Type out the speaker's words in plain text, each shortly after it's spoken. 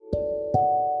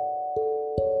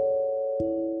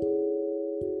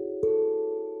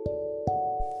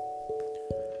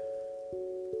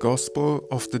Gospel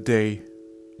of the Day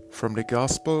from the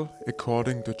Gospel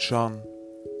according to John.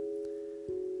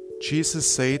 Jesus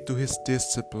said to his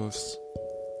disciples,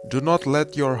 "Do not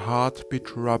let your heart be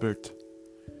troubled.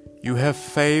 You have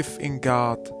faith in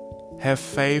God, have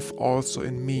faith also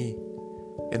in me.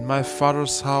 In my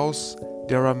Father's house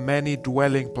there are many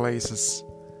dwelling places.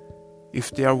 If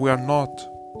there were not,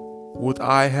 would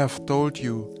I have told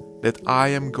you that I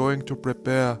am going to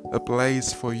prepare a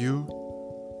place for you?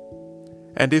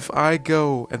 And if I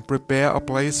go and prepare a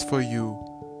place for you,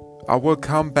 I will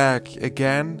come back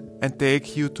again and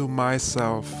take you to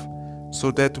myself,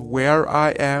 so that where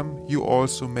I am you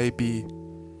also may be.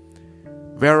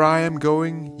 Where I am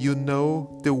going you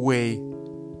know the way."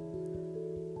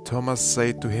 Thomas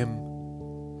said to him,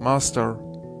 "Master,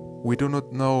 we do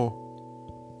not know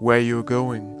where you are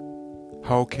going.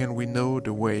 How can we know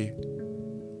the way?"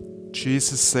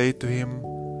 Jesus said to him,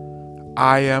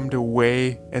 "I am the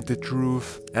way and the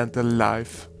truth and the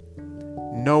life.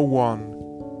 No one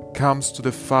comes to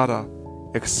the Father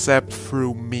except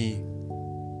through me."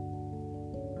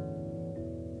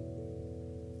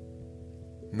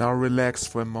 Now relax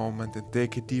for a moment and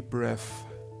take a deep breath.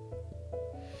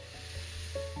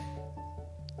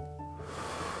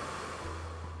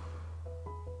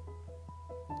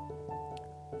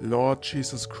 Lord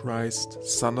Jesus Christ,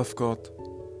 Son of God,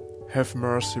 have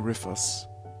mercy with us.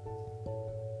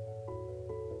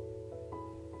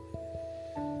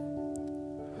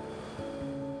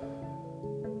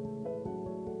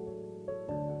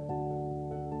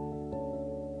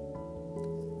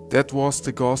 That was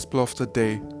the Gospel of the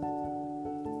Day.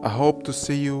 I hope to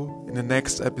see you in the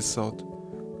next episode.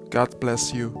 God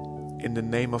bless you in the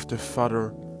name of the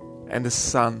Father and the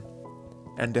Son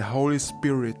and the Holy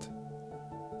Spirit.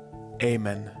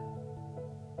 Amen.